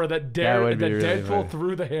uproar that, would be really Deadpool funny.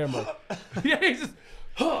 threw the hammer. Yeah, he's just,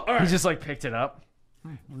 all right. He just like picked it up.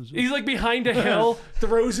 He's like behind a hill,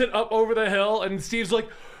 throws it up over the hill, and Steve's like,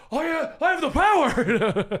 oh yeah, I have the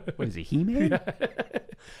power. What is it, He-Man?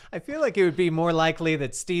 I feel like it would be more likely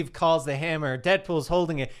that Steve calls the hammer, Deadpool's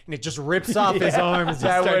holding it, and it just rips off his arm as he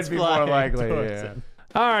That starts would be more flying likely, towards yeah. him.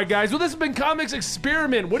 All right, guys. Well, this has been Comics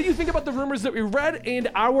Experiment. What do you think about the rumors that we read and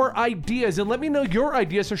our ideas? And let me know your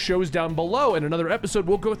ideas for shows down below. In another episode,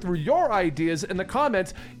 we'll go through your ideas in the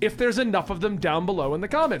comments if there's enough of them down below in the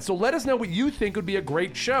comments. So let us know what you think would be a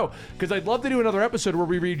great show, because I'd love to do another episode where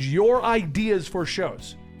we read your ideas for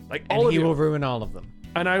shows. Like all And of he you. will ruin all of them.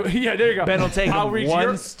 And yeah, there you go. Ben will take I'll him read one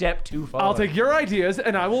your- step too far. I'll take your ideas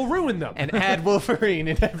and I will ruin them. And add Wolverine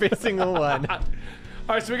in every single one.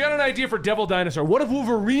 All right, so we got an idea for Devil Dinosaur. What if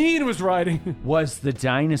Wolverine was riding? Was the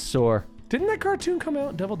dinosaur? Didn't that cartoon come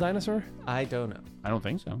out, Devil Dinosaur? I don't know. I don't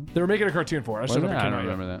think so. They were making a cartoon for it. I just don't know if it I came don't out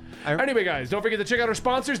yet. remember that. Anyway, guys, don't forget to check out our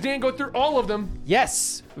sponsors. Dan, go through all of them.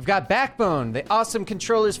 Yes, we've got Backbone, the awesome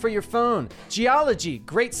controllers for your phone. Geology,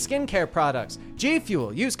 great skincare products. G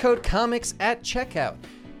Fuel, use code COMICS at checkout.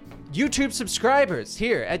 YouTube subscribers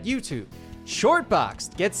here at YouTube.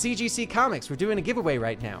 Shortbox, get CGC Comics. We're doing a giveaway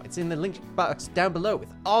right now. It's in the link box down below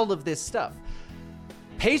with all of this stuff.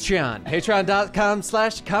 Patreon,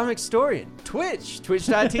 patreon.com/comicstorian. Twitch,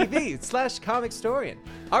 twitch.tv/comicstorian.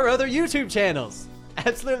 Our other YouTube channels,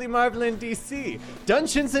 Absolutely Marvelin' DC,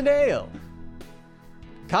 Dungeons and Ale,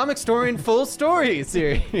 Comicstorian Full Story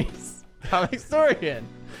Series, Comicstorian,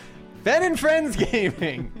 Ben and Friends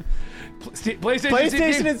Gaming,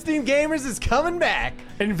 PlayStation and Steam Gamers is coming back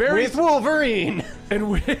And very with Wolverine.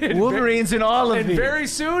 Wolverine's in all of And these. very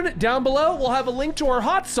soon, down below, we'll have a link to our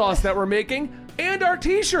hot sauce that we're making and our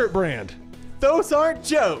t-shirt brand. Those aren't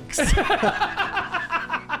jokes.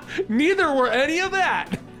 Neither were any of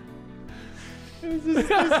that. This is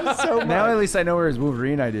so much. Now at least I know where his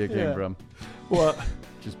Wolverine idea came Yeah. from. Well,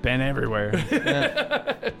 Just Ben everywhere.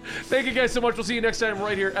 thank you guys so much. We'll see you next time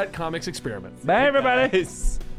right here at Comics Experiment. Bye, everybody. Nice.